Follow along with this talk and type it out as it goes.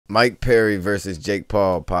Mike Perry versus Jake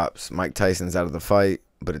Paul, pops. Mike Tyson's out of the fight,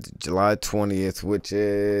 but it's July 20th, which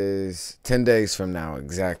is 10 days from now,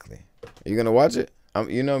 exactly. Are you going to watch it?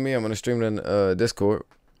 You know me, I'm going to stream it in Discord.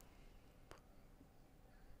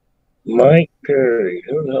 Mike Perry.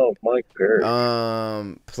 Who the hell is Mike Perry?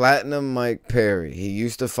 Platinum Mike Perry. He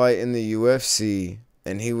used to fight in the UFC,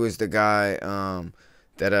 and he was the guy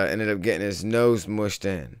that ended up getting his nose mushed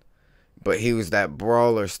in. But he was that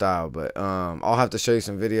brawler style. But I'll have to show you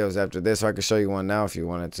some videos after this. Or I could show you one now if you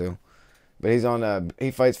wanted to. But he's on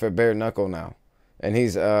he fights for bare knuckle now, and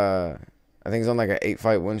he's I think he's on like an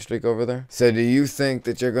 8-fight win streak over there. So do you think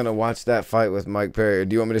that you're gonna watch that fight with Mike Perry, or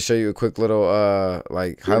do you want me to show you a quick little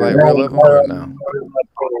like highlight reel of him or no?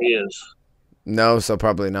 No, so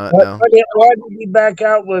probably not. No. Why did he back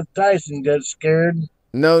out with Tyson? Got scared?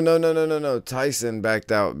 No. Tyson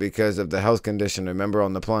backed out because of the health condition, remember,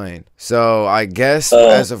 on the plane. So I guess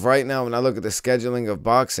as of right now, when I look at the scheduling of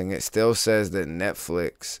boxing, it still says that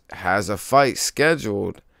Netflix has a fight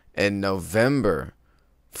scheduled in November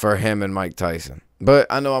for him and Mike Tyson. But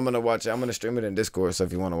I know I'm going to watch it. I'm going to stream it in Discord, so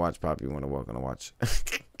if you want to watch, Pop, you want to welcome to watch.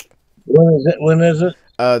 When is it?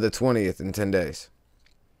 The 20th in 10 days.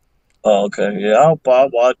 Oh, okay. Yeah, I'll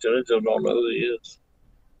watch it. I just don't know who he is.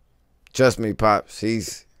 Trust me, Pops.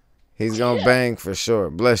 He's gonna bang for sure.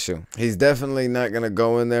 Bless you. He's definitely not gonna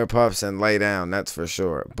go in there, Pops, and lay down. That's for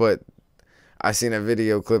sure. But I seen a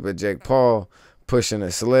video clip of Jake Paul pushing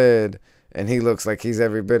a sled, and he looks like he's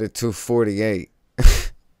every bit of 248.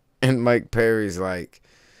 And Mike Perry's like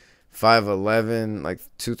 5'11", like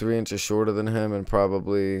 2-3 inches shorter than him, and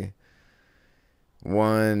probably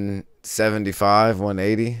 175,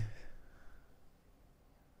 180,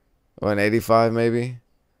 185 maybe.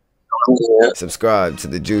 Yeah. Subscribe to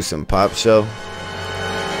the Juice and Pop Show.